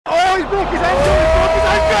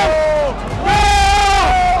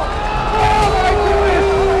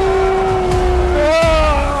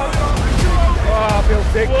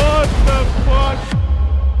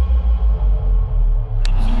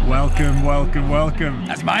Welcome, welcome.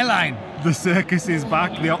 That's my line. The circus is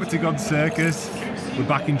back, the Octagon Circus. We're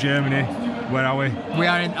back in Germany. Where are we? We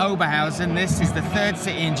are in Oberhausen. This is the third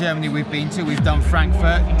city in Germany we've been to. We've done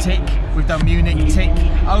Frankfurt, tick. We've done Munich, tick.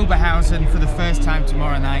 Oberhausen for the first time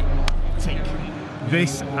tomorrow night, tick.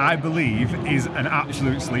 This, I believe, is an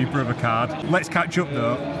absolute sleeper of a card. Let's catch up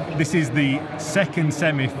though. This is the second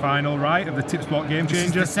semi-final, right, of the Tipsport Game Changer? This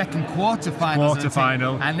is the second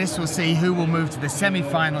quarter-final. And this will see who will move to the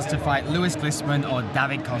semi-finals to fight Louis Glissman or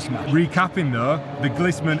David Cosma. Recapping though, the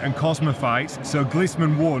Glissman and Cosma fights. So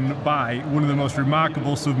Glissman won by one of the most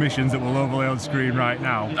remarkable submissions that will overlay on screen right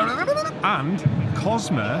now. And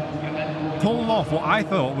Cosma pulled off what I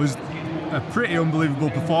thought was a pretty unbelievable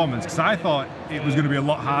performance, because I thought it was going to be a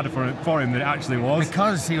lot harder for him than it actually was.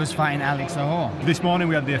 Because he was fighting Alex O'Hore. This morning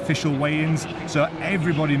we had the official weigh-ins, so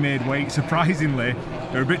everybody made weight. Surprisingly,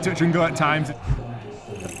 they were a bit touch and go at times.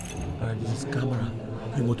 This is camera.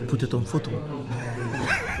 You want to put it on photo.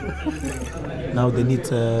 Now they need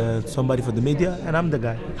somebody for the media, and I'm the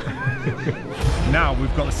guy. Now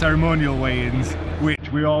we've got the ceremonial weigh-ins, which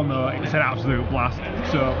we all know it's an absolute blast.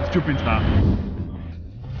 So let's jump into that.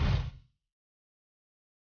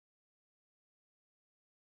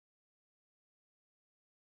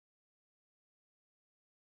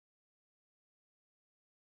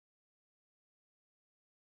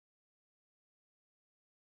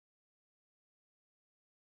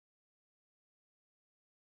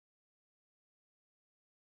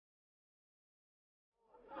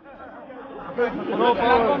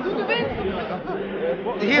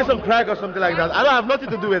 He hears some crack or something like that. I don't have nothing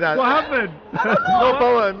to do with that. What happened?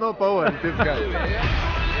 No power, this guy.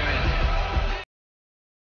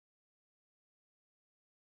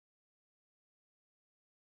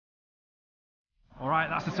 All right,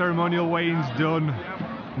 that's the ceremonial weigh-ins done.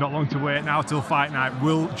 Not long to wait now till fight night.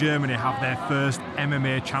 Will Germany have their first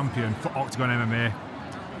MMA champion for Octagon MMA?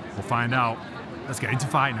 We'll find out. Let's get into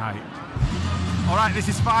fight night. All right, this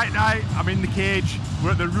is fight night. I'm in the cage.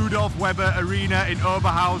 We're at the Rudolf Weber Arena in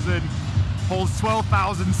Oberhausen. Holds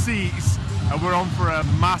 12,000 seats, and we're on for a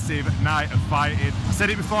massive night of fighting. I said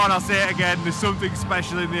it before and I'll say it again. There's something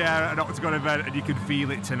special in the air at an Octagon event, and you can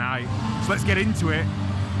feel it tonight. So let's get into it.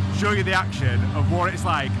 Show you the action of what it's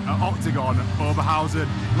like at Octagon Oberhausen.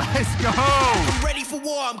 Let's go! I'm ready for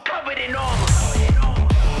war. I'm covered in armor.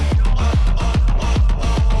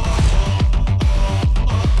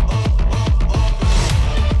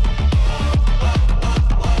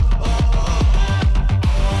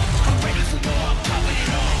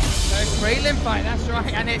 Prelim fight, that's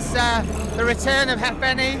right, and it's the return of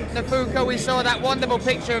Hefeni Nafuka. We saw that wonderful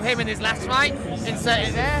picture of him in his last fight,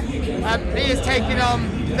 inserted there. He is taking on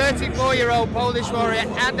 34-year-old Polish warrior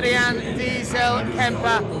Adrian Diesel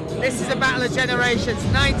Kemper. This is a battle of generations,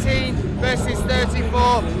 19 versus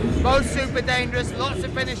 34, both super dangerous, lots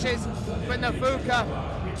of finishes, but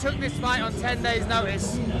Nafuka took this fight on 10 days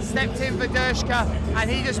notice, stepped in for Dershka, and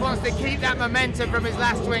he just wants to keep that momentum from his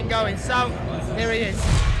last win going, so here he is.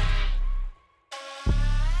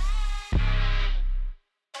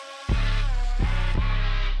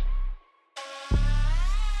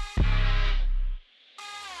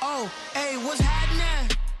 Hey, what's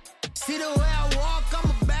happening? See the way I walk, I'm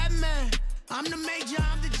a bad man. I'm the major,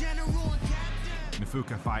 I'm the general and captain.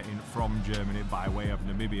 Nafuka fighting from Germany by way of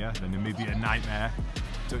Namibia, the Namibia nightmare.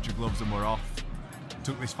 Touch of gloves and we're off.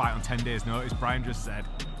 Took this fight on 10 days notice, Bryan just said.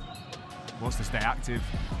 Wants to stay active.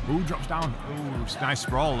 Ooh, drops down. Ooh, nice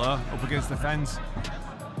sprawl though, up against the fence.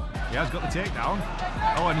 He has got the takedown.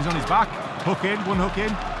 Oh, and he's on his back. Hook in, one hook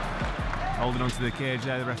in. Holding onto the cage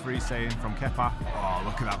there, the referee's saying from Kepa. Oh,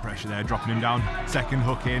 look at that pressure there, dropping him down. Second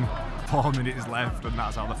hook in, 4 minutes left, and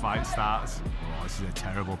that's how the fight starts. Oh, this is a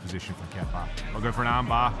terrible position for Kepa. I'll go for an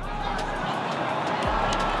armbar.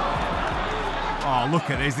 Oh, look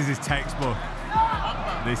at this is textbook.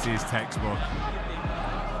 This is textbook.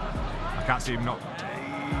 I can't see him not.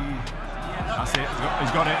 That's it, he's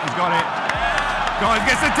got it. God, he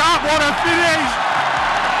gets the top, what a finish!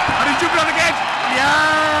 And he's jumping on the cage.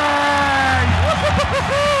 Yay!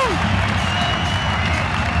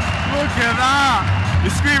 Look at that!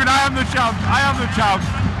 He's screaming, I am the champ, I am the champ!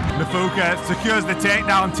 Nafuka secures the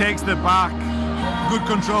takedown, takes the back. Good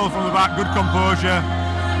control from the back, good composure.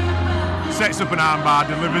 Sets up an armbar,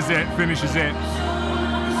 delivers it, finishes it.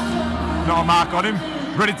 Not a mark on him,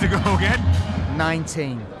 ready to go again.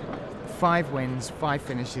 19. 5 wins, 5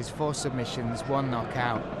 finishes, 4 submissions, 1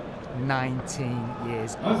 knockout. 19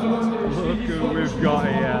 years old. Look who we've got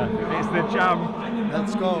here. It's the champ.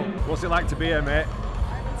 Let's go. What's it like to be here, mate?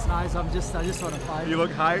 It's nice. I just want to fight. You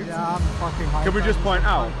look hyped? Yeah, I'm fucking hyped. Can we just point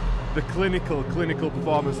out the clinical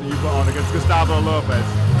performance that you put on against Gustavo Lopez?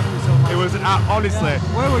 Thank you so much. It was was honestly.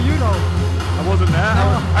 Where were you though? I wasn't there.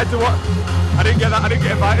 I had to watch. I didn't get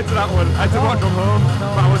invited to that one. I had to watch from home.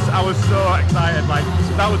 But I was so excited. Like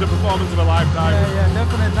that was the performance of a lifetime. Yeah,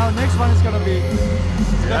 definitely. Now next one is gonna be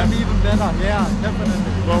even better. Yeah, definitely.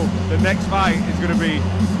 Well, the next fight is gonna be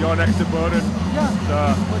your next opponent. Yeah.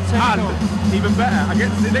 So, and even better, I get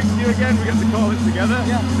to sit next to you again. We get to call it together.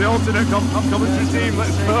 Yeah. The alternate commentary team.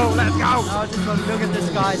 Let's go. Let's go. Now I just want to look at this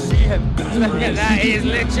guy, see him. Look at that. He is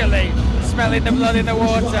literally smelling the blood in the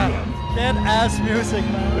water. Dead ass music,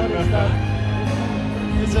 man. What is that?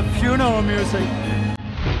 It's a funeral music.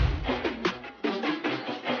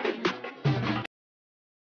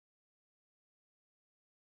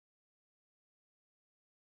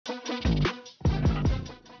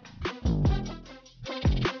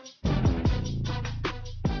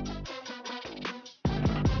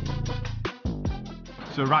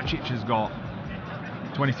 So Racic has got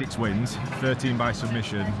 26 wins, 13 by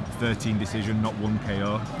submission, 13 decision, not 1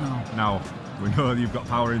 KO. No. Now, we know you've got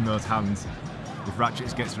power in those hands. If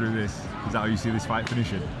Racic gets through this, is that how you see this fight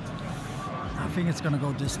finishing? I think it's gonna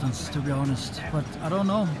go distance, to be honest. But I don't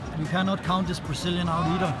know. You cannot count this Brazilian out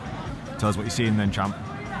either. Tell us what you're seeing then, champ.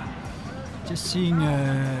 Just seeing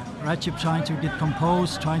Racic trying to get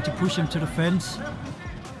composed, trying to push him to the fence.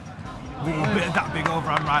 That big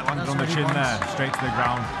overhand right landed on the chin there, straight to the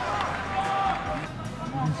ground.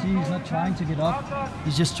 You can see he's not trying to get up.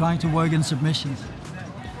 He's just trying to work in submissions.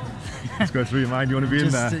 Let's go through your mind. You want to be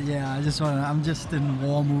in there? Yeah, I'm just in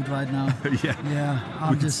war mood right now. Yeah. Yeah,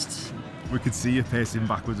 We could see you pacing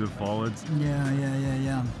backwards and forwards.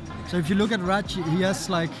 Yeah. So if you look at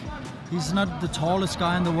Racic, he's not the tallest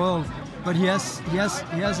guy in the world, but he has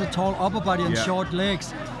a tall upper body and short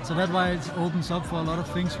legs. So that's why it opens up for a lot of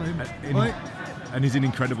things for him. And he's in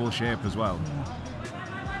incredible shape as well.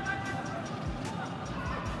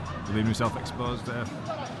 Leaving himself exposed there.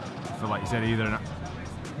 For like you said, either.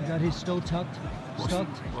 He got his toe tucked.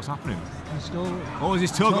 What's happening? His toe. Oh, is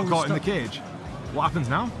his toe got caught in the cage? What happens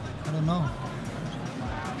now? I don't know.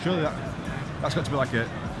 Surely that's got to be like a.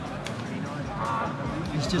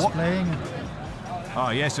 He's just playing. Oh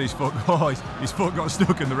yeah, so his foot got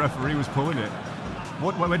stuck and the referee was pulling it.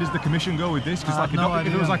 Where does the commission go with this? Because if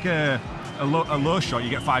it was like a low shot, you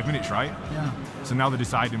get 5 minutes, right? Yeah. So now they're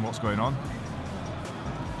deciding what's going on.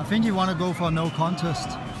 I think you want to go for a no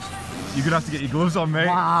contest. You're gonna have to get your gloves on, mate.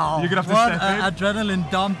 Wow. You're gonna have to step in. Adrenaline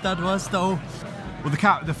dump that was, though.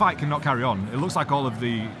 Well, the fight cannot carry on. It looks like all of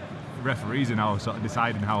the referees are now sort of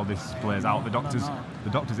deciding how this plays out. The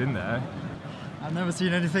doctor's in there. I've never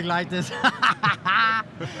seen anything like this.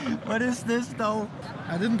 What is this, though?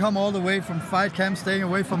 I didn't come all the way from fight camp, staying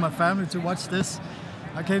away from my family to watch this.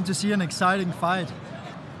 I came to see an exciting fight.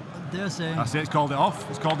 They're saying. That's it. It's called it off.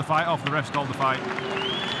 It's called the fight off. The ref's called the fight.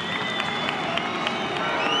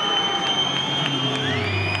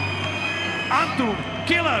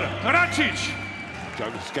 Killer Racic.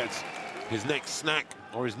 Jonas gets his next snack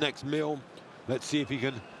or his next meal. Let's see if he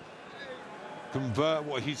can convert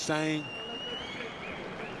what he's saying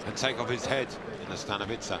and take off his head in the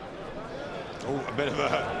Stanovica. Oh, a bit of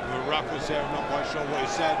a ruckus here. I'm not quite sure what he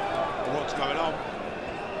said or what's going on.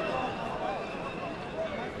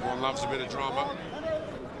 Everyone loves a bit of drama.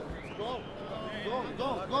 Go.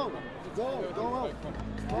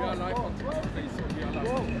 We are live on Facebook. We are live.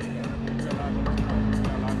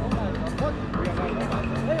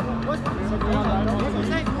 What did you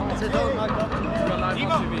say? I said don't act up to me. We are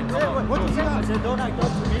live on TV. What did you say? I said don't act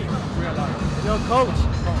up to me. We are live. You're a coach.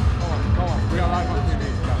 Come on. We are live on TV.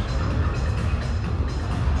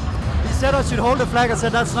 He said I should hold the flag. I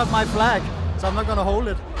said that's not my flag, so I'm not gonna hold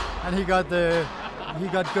it. And he got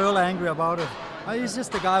girl angry about it. He's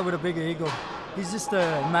just a guy with a big ego. He's just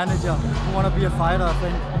a manager who want to be a fighter, I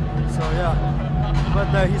think. So yeah,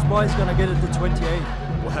 but his boy's gonna get it to 28.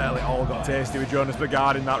 Well, it all got tasty with Jonas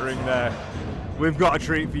Magard in that ring there. We've got a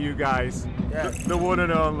treat for you guys. Yeah. The one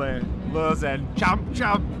and only Losene champ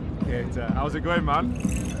Keita. How's it going, man?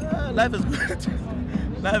 Life is good.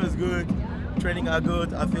 Life is good. Training are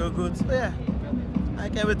good. I feel good. So yeah, I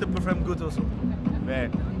can't wait to perform good also.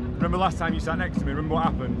 Mate, remember last time you sat next to me? Remember what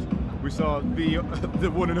happened? We saw the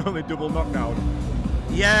one and only double knockdown.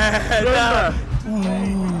 Yeah.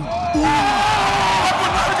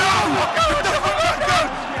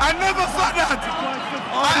 I never thought that!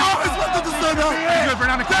 I always wanted to say that! You go for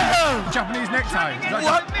an Japanese necktie.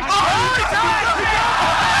 What?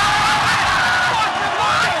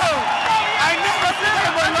 I never seen it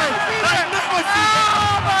in my life! I never seen it!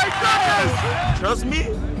 Oh my goodness! Trust me,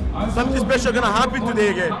 something special gonna happen today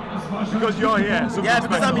again. Because you're here. Yeah,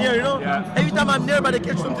 because I'm here, you know? Yeah. Every time I'm nearby, they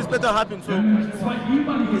catch something special happen, so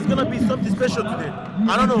it's gonna be something special today.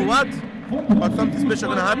 I don't know what, but something special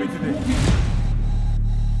gonna happen today.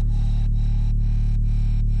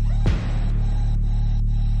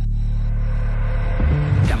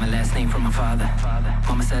 Got my last name from my father.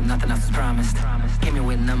 Mama said nothing else is promised. Came here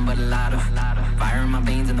with nothing but a lot of fire in my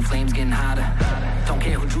veins and the flames getting hotter. Don't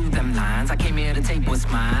care who drew them lines. I came here to take what's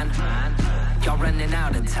mine. Y'all running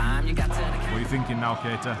out of time. You got to. What are you thinking now,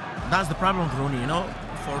 Keita? That's the problem with Ronnie, you know.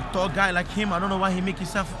 For a tall guy like him, I don't know why he make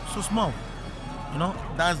himself so small. You know,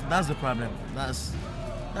 that's the problem. That's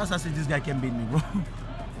how this guy can beat me, bro.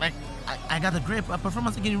 Like I got a great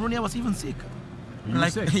performance against Ronnie. I was even sick. You were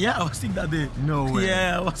sick? Yeah, I was sick that day. No way.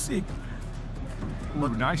 Yeah, I was sick. Ooh,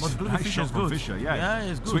 nice shot from good. Fisher. Yeah,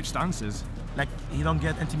 it's good. Switch stances. Like he don't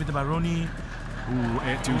get intimidated by Ronnie. Ooh,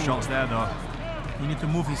 8-2 shots there though. You need to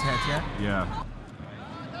move his head, yeah? Yeah.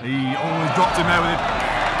 He dropped him there with it.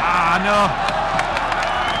 Ah, no.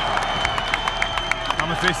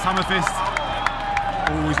 Hammer fist.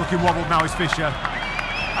 Oh, he's looking wobbled now, is Fisher.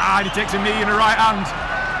 Ah, and he takes a knee in the right hand.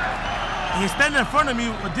 He's standing in front of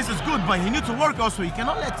me, but this is good, but he needs to work also. You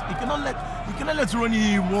cannot let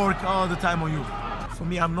Ronnie work all the time on you. For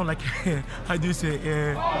me, I'm not like, how do you say,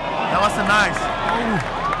 that was a nice. Oh.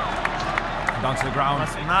 Down to the ground.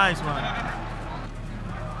 That's nice, man.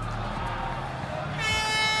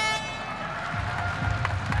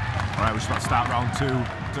 All right, we're just about to start round 2.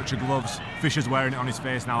 Touch of gloves. Fisher's wearing it on his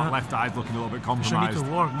face now. Left eye's looking a little bit compromised. Fisher need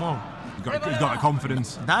to work more. He's got the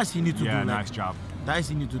confidence. That's he need to do. Yeah, nice job. That's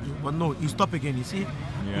he need to do. But no, he stop again. You see,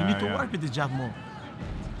 he need to work with the jab more.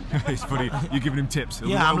 It's funny. You're giving him tips.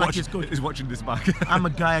 Yeah, I'm like his coach. He's watching this back. I'm a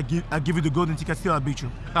guy. I give you the golden ticket. Still, I beat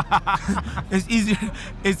you. It's easier.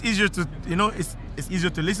 It's easier to It's easier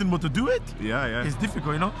to listen, but to do it. Yeah. It's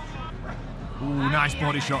difficult, you know. Ooh, nice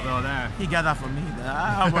body shot though there. He got that from me.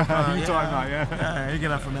 You talking about, Yeah, he got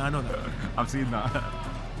that from me. I know that. I've seen that.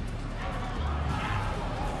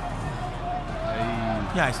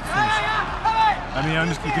 Yeah, it's finished. I mean,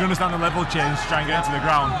 you can understand the level change to try and get into the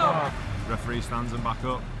ground. Referee stands and back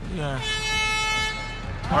up. Yeah.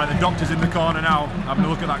 All right, the doctor's in the corner now, having a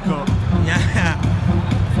look at that cut. Yeah.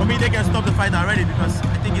 For me, they can stop the fight already because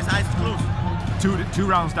I think his eyes closed. Two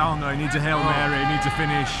rounds down though. He needs a Hail Mary. He needs a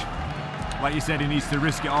finish. Like you said, he needs to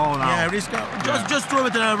risk it all now. Yeah, risk it. Just throw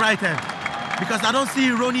it to the right hand because I don't see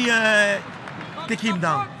Ronnie take him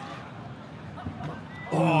down.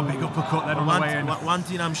 Oh, big uppercut then on the way in. One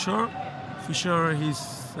thing I'm sure, Fisher, his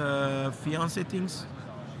fiance thinks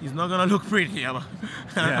he's not gonna look pretty on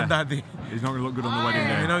that day. He's not gonna look good on the wedding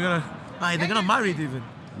day. They're gonna marry it even.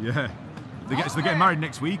 Yeah. They're getting married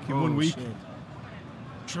next week, in 1 week. Shit.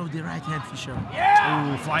 Throw the right hand, Fisher.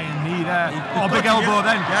 Oh, flying knee there. Big elbow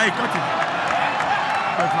then. Yeah, he cut him.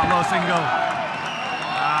 Go for that low single.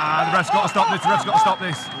 The ref's got to stop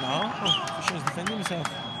this. No, Fisher's defending himself.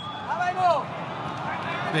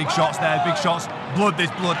 Big shots there, big shots.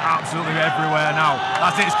 There's blood absolutely everywhere now.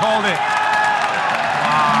 That's it, it's called it.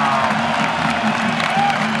 Wow.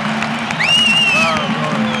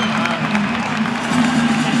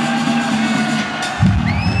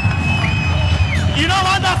 You don't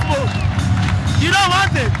want that smoke. You don't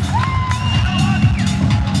want it.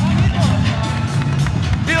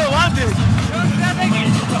 You don't want it.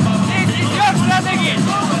 This is your strategy.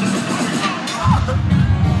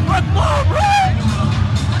 What more, bro?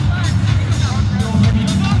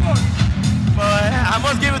 I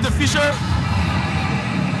must give it to Fisher.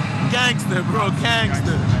 Gangster, bro,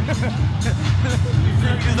 gangster.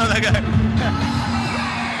 He's not that guy.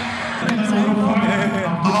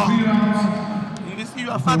 You see,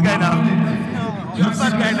 you're a fat guy now. You're a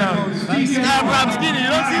fat guy now. Yeah, bro, I'm skinny. You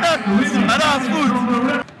don't see that? I don't have food.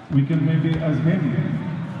 We can maybe as many.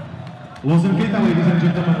 Losene Keita, ladies and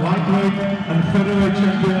gentlemen, lightweight and featherweight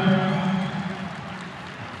champion.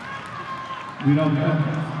 Without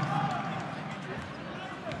doubt.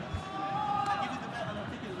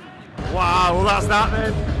 Wow, well that's that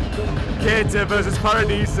then. Keita versus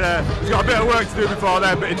Paradeiser. He's got a bit of work to do before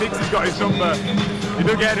then, but he thinks he's got his number. He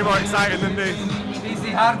don't get any more exciting than this.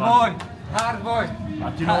 Easy, hard boy.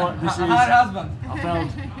 But you know what, this is... Hard husband. I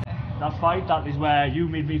felt that fight, that is where you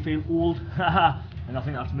made me feel old. And I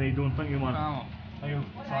think that's me done. Thank you, man. Thank you.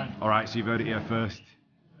 Fine. Alright, so you've heard it here first.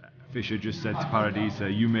 Fisher just said to Paradeiser,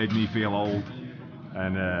 you made me feel old.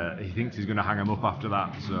 And he thinks he's going to hang him up after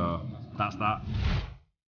that, so that's that.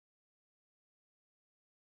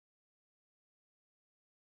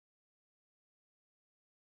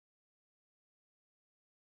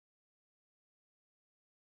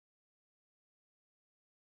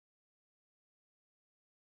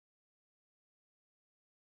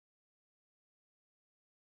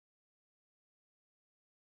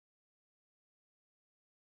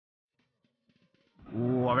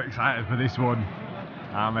 I'm excited for this one.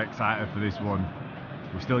 I'm excited for this one.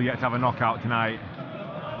 We're still yet to have a knockout tonight.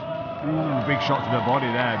 Ooh, big shot to the body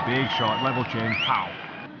there. Big shot, level change, pow.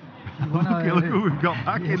 Look who we've got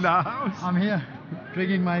back in the house. I'm here,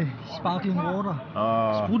 drinking my sparkling water.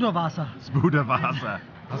 Spruderwasser. Spruderwasser.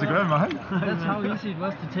 How's it going, man? That's how easy it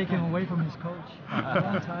was to take him away from his coach.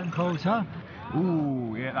 Long-time coach, huh?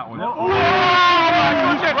 Ooh, yeah, that one. Oh my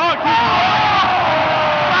goodness! That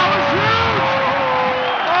was huge!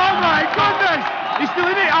 Oh my goodness! He's still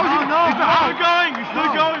in it. How is he? No, he's still going. He's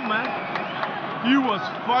still going, man. He was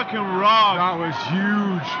fucking rocked. That was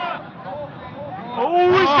huge. Oh,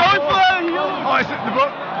 he's going for it. Oh, it's the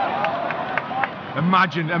book.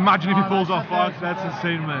 Imagine if he pulls off. Fuck, that's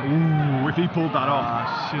insane, man. Ooh, if he pulled that off.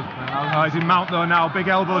 Ah, shit, man. Oh, he's in mount though now. Big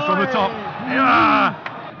elbows from the top. Yeah.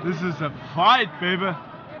 This is a fight, baby.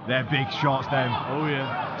 They're big shots then. Oh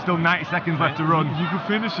yeah. Still 90 seconds left to run. You can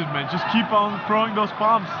finish it, man. Just keep on throwing those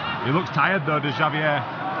bombs. He looks tired though, does Xavier?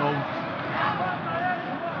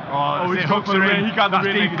 Oh, he's hooks are in. He got the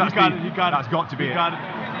ring. He got it. That's got to be it. He got it.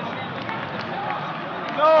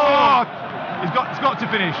 No! Oh, it's got to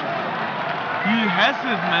finish. He has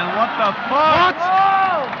it, man. What the fuck?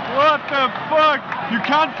 What the fuck? You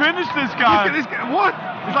can't finish this guy. Look at this guy. What?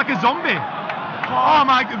 He's like a zombie. Oh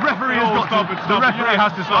my God, the referee has got to stop it. The referee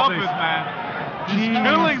has to stop this, man. He's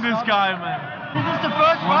killing this guy, man. This is the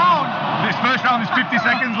first round. This first round is 50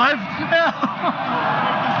 seconds left. The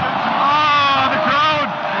crowd.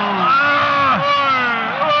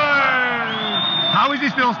 How is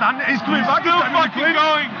he still standing? He's coming back. Still fucking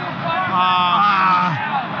going.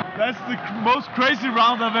 That's the most crazy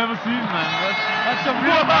round I've ever seen, man. That's a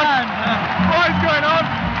real man. What is going on?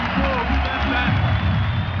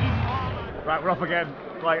 Right, we're off again.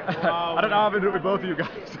 Like, wow, I don't know how I've ended up with both of you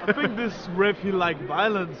guys. I think this ref, he like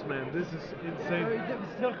violence, man. This is insane.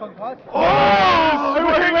 Oh!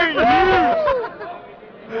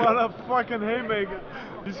 What a fucking haymaker.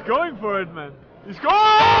 He's going for it, man. He's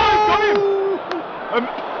going!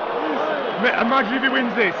 Imagine if he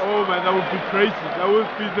wins this. Oh man, that would be crazy. That would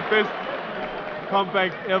be the best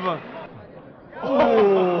comeback ever.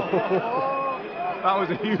 Oh! That was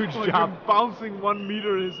a huge jab. Bouncing 1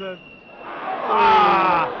 meter his head.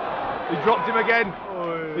 He dropped him again.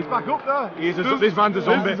 He's back up there. This man's a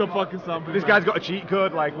zombie. This is a fucking zombie. This guy's got a cheat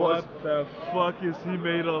code. Like what the fuck is he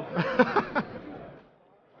made of?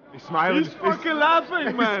 He's smiling. He's fucking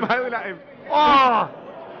laughing, man. He's smiling at him. Oh!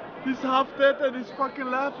 He's half dead and he's fucking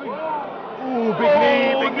laughing. Ooh,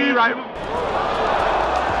 big knee right.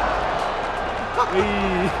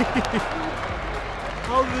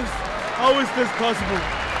 How is this possible?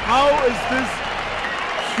 How is this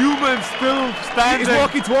human still standing? He's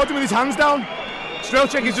walking towards him with his hands down.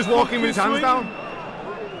 Strzelczyk is just walking with his hands down.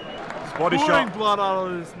 Body shot. Pouring blood out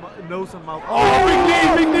of his nose and mouth. Oh, big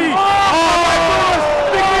knee! Oh my goodness!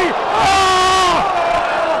 Big knee! Oh!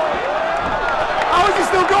 How is he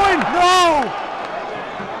still going? No!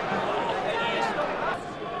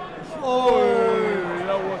 Oh,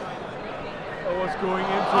 that was going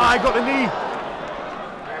into. I got the knee.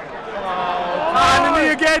 And the knee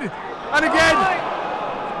again! And again!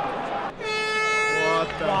 What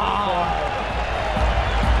the fuck?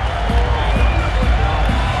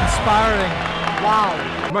 Inspiring. Wow.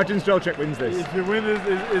 Imagine Strzelczyk wins this. If you win it,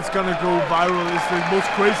 it's gonna go viral. It's the most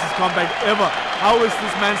craziest comeback ever. How is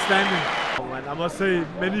this man standing? Oh man, I must say,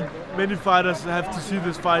 many fighters have to see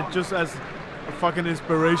this fight just as a fucking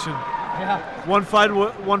inspiration. Yeah. One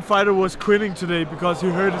fighter was quitting today because he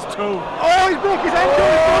hurt his toe. Oh, he broke his ankle!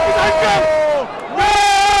 He broke his ankle! No!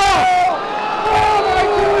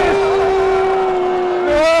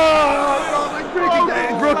 Oh my goodness!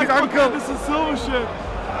 He broke his ankle. This is silver shit.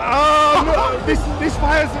 Oh no! This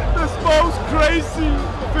fire's the most crazy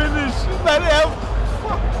finish that ever.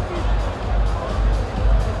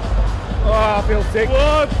 Oh, I feel sick.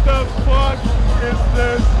 What the fuck is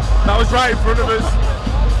this? That was right in front of us.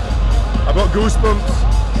 I've got goosebumps.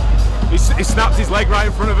 He snaps his leg right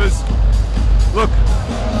in front of us. Look.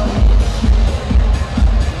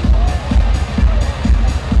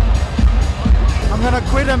 I'm gonna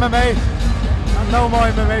quit MMA. No more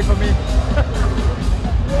MMA for me.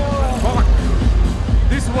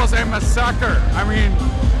 This was a massacre. I mean,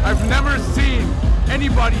 I've never seen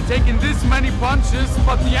anybody taking this many punches,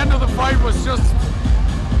 but the end of the fight was just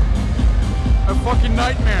a fucking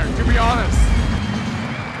nightmare, to be honest.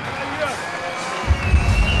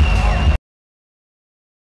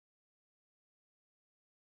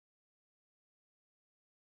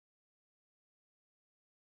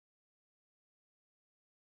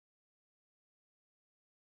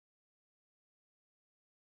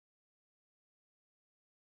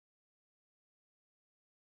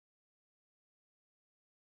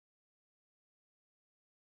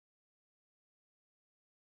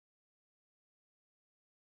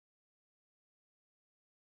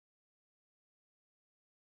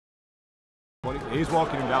 He's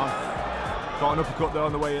walking him down. Caught an uppercut though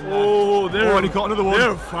on the way in there. Oh, and he caught another one.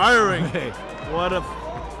 They're firing. What a...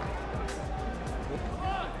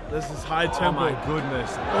 This is high tempo. Oh my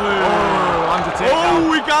goodness.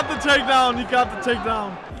 Oh, he got the takedown. He got the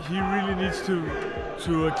takedown. He really needs to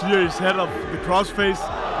clear his head of the crossface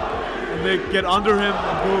and they get under him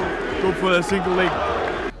and go for a single leg.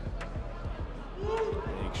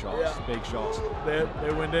 Big shots, big shots.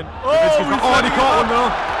 They went in. Oh, he caught one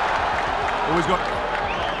though. Always got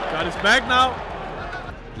his back now.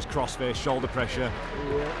 Just crossface, shoulder pressure,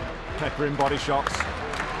 peppering body shots.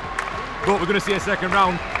 But we're going to see a second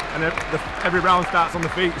round, and every round starts on the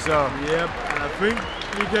feet. So yep, and I think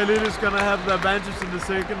Michailidis is going to have the advantage in the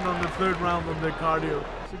second, on the third round on the cardio.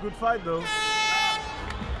 It's a good fight though.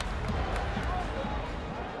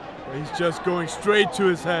 He's just going straight to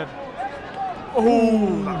his head.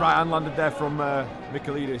 Oh, that right hand landed there from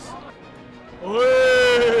Michailidis.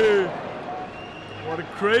 Hey! What a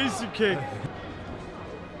crazy kick.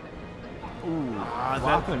 Ooh, what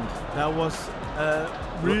happened? That was a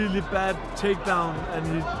really bad takedown and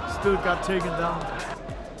he still got taken down.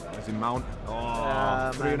 As in Mount.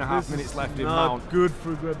 Oh, 3.5 minutes left in Mount. Good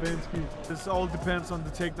for Grabinski. This all depends on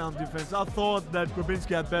the takedown defense. I thought that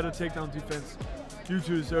Grabinski had better takedown defense due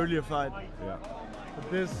to his earlier fight. Yeah.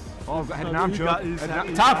 But this... Oh, head and arm choke.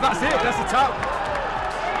 Tap, that's it, that's the tap.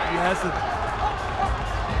 He has it.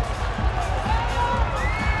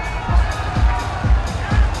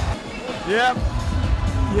 Yeah,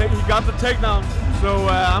 he got the takedown. So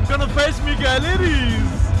I'm gonna face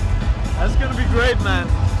Michailidis. That's gonna be great, man.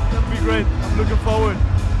 It's gonna be great. I'm looking forward.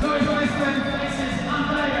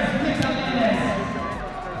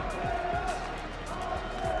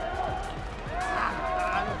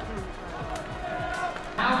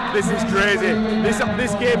 This is crazy.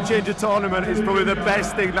 This game changer tournament is probably the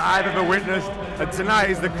best thing that I've ever witnessed. And tonight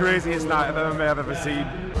is the craziest night of MMA I've ever seen.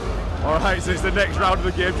 Alright, so it's the next round of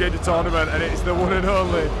the Game Changer tournament and it's the one and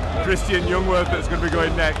only Christian Jungwirth that's going to be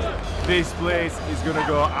going next. This place is going to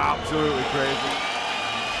go absolutely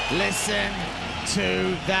crazy. Listen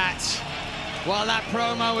to that. While that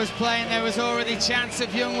promo was playing, there was already chants of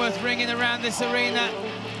Jungwirth ringing around this arena.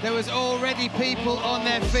 There was already people on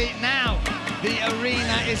their feet. Now the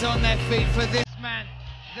arena is on their feet for this man,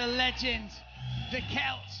 the legend, the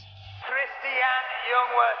Celt, Christian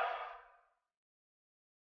Jungwirth.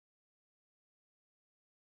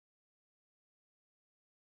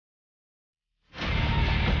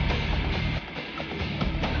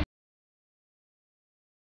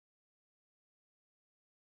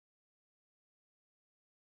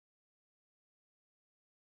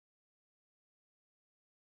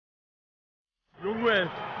 Jungwirth,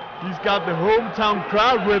 he's got the hometown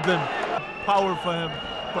crowd with him. Power for him.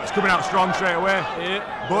 But it's coming out strong straight away.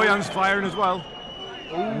 Yeah. Boyan's firing as well.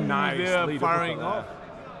 Ooh, nice. They're firing off.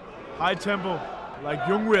 High tempo. Like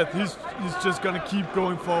Jungwirth, he's just gonna keep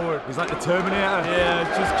going forward. He's like the Terminator. Yeah,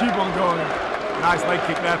 just keep on going. Nice leg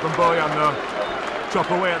kick there from Boyan though. Chop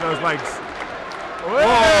away at those legs. Hey!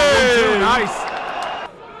 Oh, nice.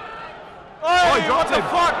 Hey, he got him.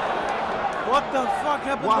 What the fuck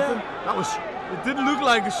happened there? That was... It didn't look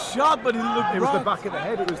like a shot, but it looked It was the back of the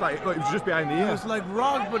head. It was like, it was just behind the ear. It was like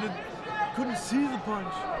rock, but it couldn't see the punch.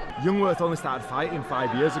 Jungwirth only started fighting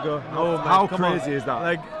 5 years ago. How crazy is that?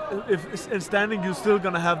 Like, if in standing, you're still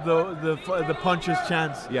gonna have the puncher's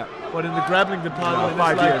chance. Yeah. But in the grappling department,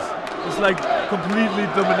 5 years. It's like completely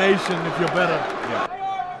domination if you're better.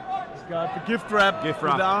 Yeah. He's got the gift wrap. Gift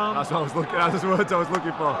wrap. That's what I was looking. That's the words I was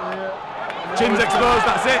looking for. Yeah. Chin's exposed.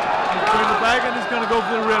 That's it. He's turning the back and he's gonna go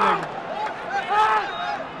for the rear naked.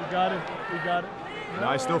 He got it. He got it.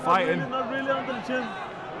 No, he's still fighting. Not really under the chin.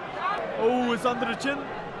 Oh, it's under the chin.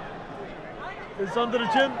 It's under the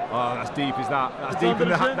chin. Oh, that's deep, is that? That's It's deep under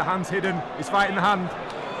and the chin. the hand's hidden. He's fighting the hand.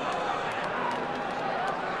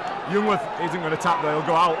 Jungwirth isn't going to tap though, he'll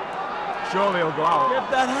go out. Surely he'll go out.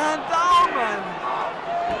 Get that hand down, man.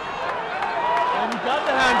 And he got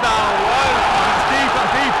the hand down. Wow. That's deep,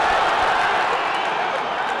 that's deep.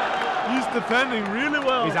 He's defending really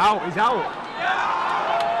well. He's out, he's out.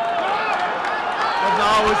 But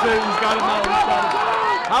now he's got it now, he's got it.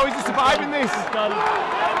 How is he surviving this? He's got it.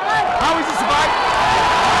 How is he surviving?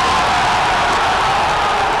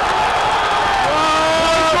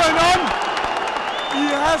 What's going on?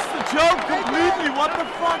 He has the choke completely, what the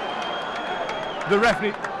fuck? The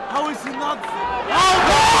referee. How is he not?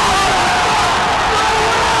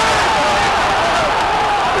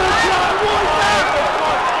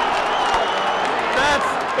 That's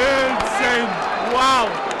insane. Wow.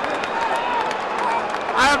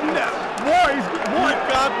 I have never. What? He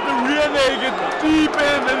got the rear naked deep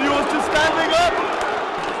in and he was just standing up.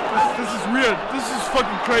 This is weird. This is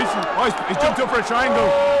fucking crazy. Oh, he's jumped up for a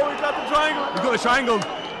triangle. Oh, he got the triangle. He got the triangle.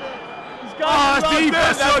 He's got Oh, it's deep.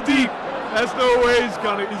 That's so deep. There's no way he's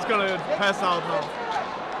gonna pass out now.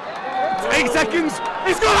 8 seconds.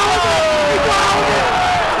 He's got out of it. He got out of it.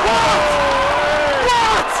 What?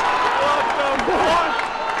 What? What the fuck?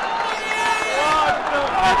 What the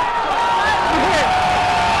fuck?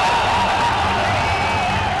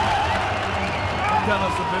 You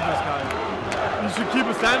cannot submit this guy. You should keep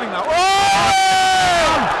him standing now. Oh!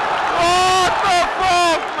 What the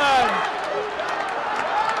fuck, man?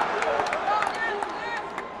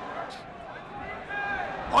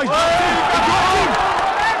 Oh, he's got him. He got him.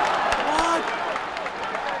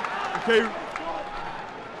 Okay.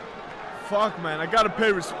 Fuck, man. I gotta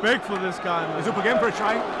pay respect for this guy, man. He's up again for a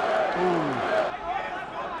try.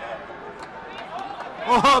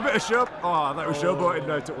 Oh, a bit of shove. Oh, I thought it was showboating.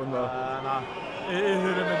 No, took one though. Nah. It hit him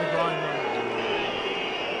in the groin, man.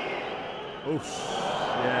 Oh,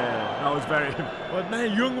 yeah. That was very... But man,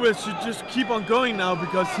 Jungwirth should just keep on going now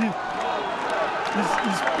because he's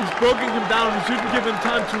broken him down. We shouldn't give him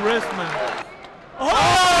time to rest, man. Oh!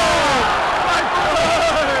 My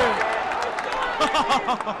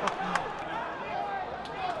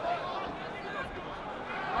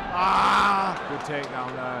Good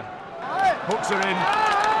takedown there. Hooks are in.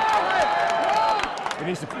 He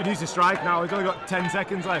needs to strike now. He's only got 10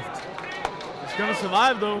 seconds left. He's gonna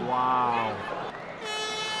survive though. Wow.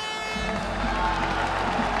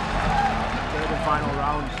 Third and final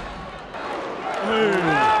round.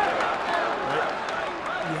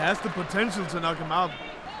 He has the potential to knock him out.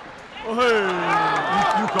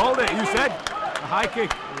 You called it. You said a high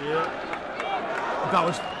kick. Yeah. That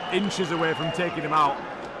was inches away from taking him out.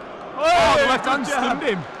 Oh, the left hand stunned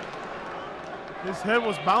him. His head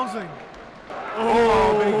was bouncing.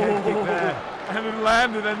 Oh, big head kick there. And it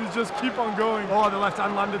landed and he just keep on going. Oh, the left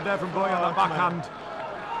hand landed there from Boyan, that backhand.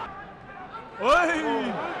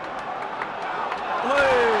 Oi!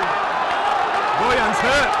 Boyan's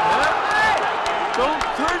hurt. Don't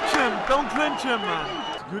clinch him. Don't clinch him, man.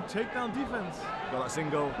 It's a good takedown defense. Got that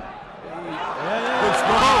single. Yeah. Good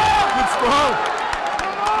sprawl. Good sprawl.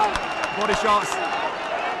 Body shots.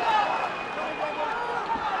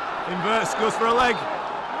 Inverts, goes for a leg.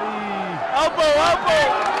 Elbow.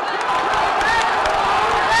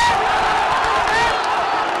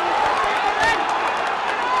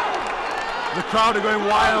 The crowd are going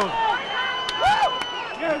wild.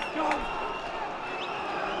 Yes, go.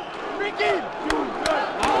 Ricky.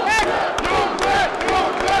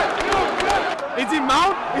 Is he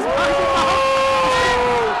mount? He's mount.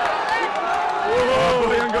 Oh,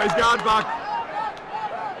 Boyan got his guard back.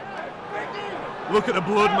 Look at the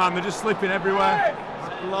blood, man. They're just slipping everywhere.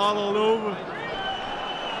 There's blood all over.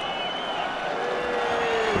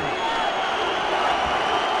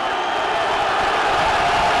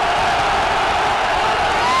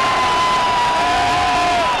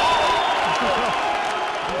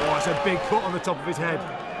 Oh, it's a big cut on the top of his head.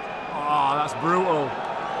 Oh, that's brutal.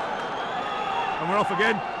 And we're off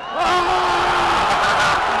again.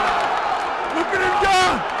 Look at him go!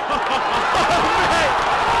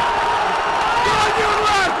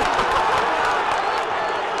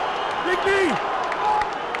 Big knee!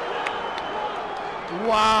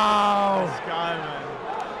 Wow! This guy, man.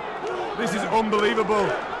 This is unbelievable.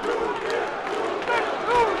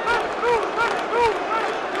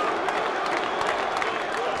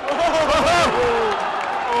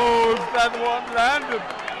 Oh, that one landed.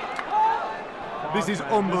 This is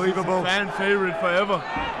unbelievable. This is a fan favorite forever.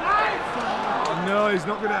 No, he's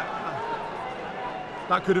not gonna.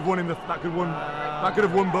 That could have won him. That could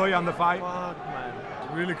have won Boyan the fight. Fuck, man.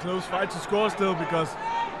 It's a really close fight to score still because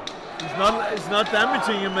it's not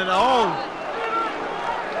damaging him at all.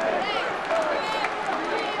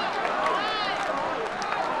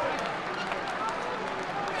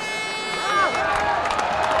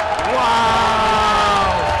 Wow!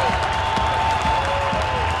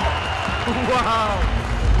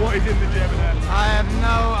 What is in the gym there? I have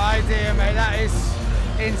no idea, mate. That is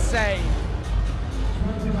insane.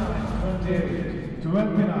 28,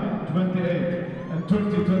 29, 28, and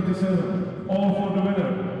 30-27, all for the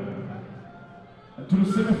winner. And to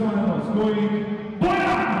the semifinals, going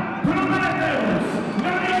Boyan Paradeiser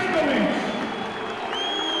Velickovic.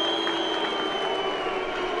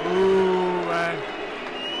 Ooh, man.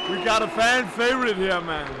 We got a fan favorite here,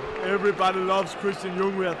 man. Everybody loves Christian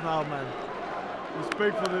Jungwirth now, man.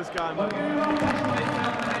 Respect for this guy, man.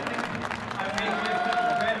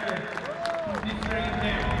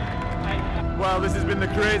 Well, this has been the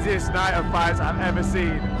craziest night of fights I've ever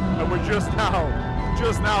seen, and we're just now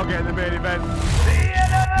getting the main event.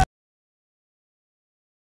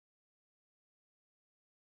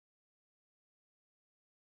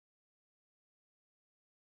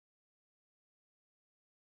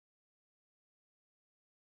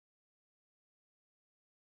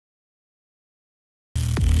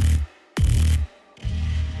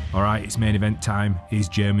 All right, it's main event time. Is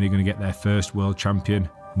Germany going to get their first world champion?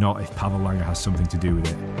 Not if Pavel Lange has something to do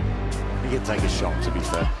with it. He can take a shot, to be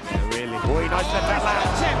fair. Yeah, really. Boy, nice left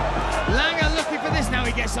that Lange looking for this, now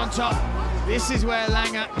he gets on top. This is where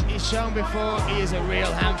Lange is shown before, he is a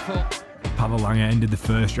real handful. Pavel Lange ended the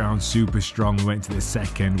first round super strong. We went to the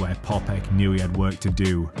second where Poppeck knew he had work to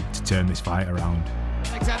do to turn this fight around.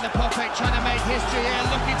 Alexander Poppeck trying to make history here,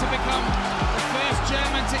 looking to become the first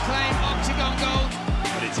German to claim Octagon gold.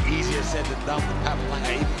 But it's easier said than done with Pavel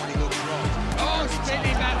Lange, even when he looks wrong. Oh,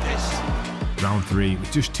 spinning Baptist. Round 3 was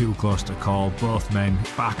just too close to call. Both men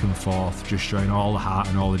back and forth, just showing all the heart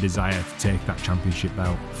and all the desire to take that championship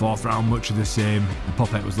belt. Fourth round, much of the same. And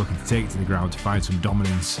Poppeck was looking to take it to the ground to find some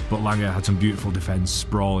dominance, but Lange had some beautiful defence,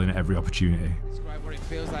 sprawling at every opportunity. Describe what it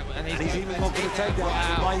feels like, and he's even gone for the takedown.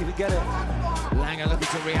 Wow. Why even get it? Lange looking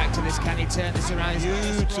to react to this. Can he turn this around?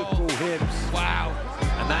 Beautiful hips. Wow.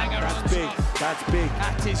 And that's big. That's big.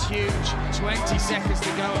 That is huge. 20 seconds to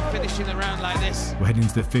go and finishing the round like this. We're heading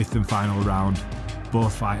to the 5th and final round.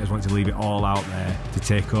 Both fighters want to leave it all out there to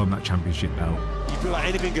take home that championship belt. You feel like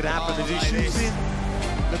anything could happen as he shoots in.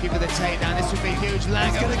 Looking for the takedown. This would be huge.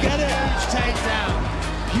 Lange going to get it. Huge takedown.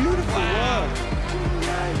 Beautiful work.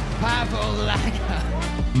 Pavel Lange.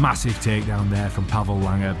 Massive takedown there from Pavel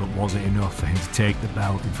Lange, but was it enough for him to take the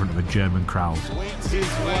belt in front of a German crowd? Wins his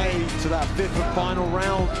way to that 5th and final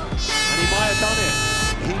round, and he might have done it.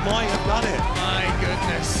 He might have done it. My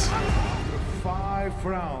goodness. 5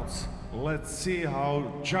 rounds. Let's see how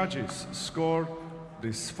judges score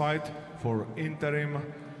this fight for interim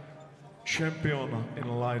champion in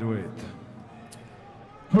lightweight.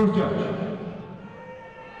 First judge,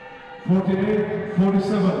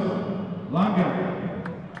 48-47, Lange.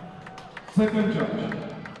 Second judge,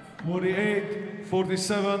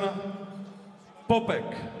 48-47,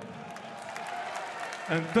 Poppeck.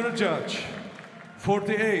 And third judge,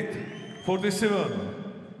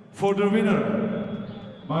 48-47, for the winner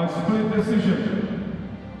by split decision,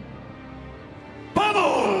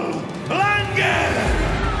 Pavel Lange!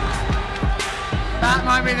 That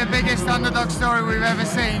might be the biggest underdog story we've ever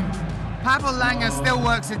seen. Pavel Lange still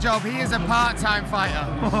works a job. He is a part-time fighter.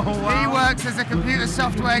 Oh, wow. He works as a computer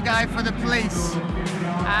software guy for the police.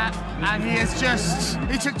 And he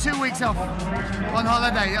took 2 weeks off on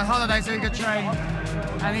holiday so he could train.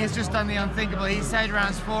 And he has just done the unthinkable. He said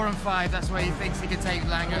rounds 4 and 5, that's where he thinks he could take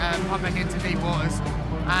Poppeck into deep waters.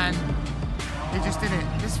 And he just did it.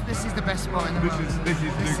 This is the best sport in the world. This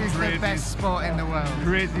is the best sport in the world.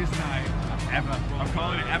 Craziest night ever. I'm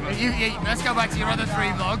calling it ever. Let's go back to your other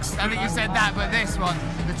 3 vlogs. I think you said that, but this one,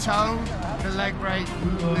 the toe, the leg break,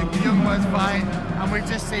 the Jungwirth fight, and we've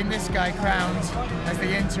just seen this guy crowned as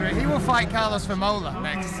the interim. He will fight Carlos Famola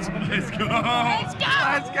next. Let's go. Let's go.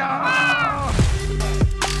 Let's go.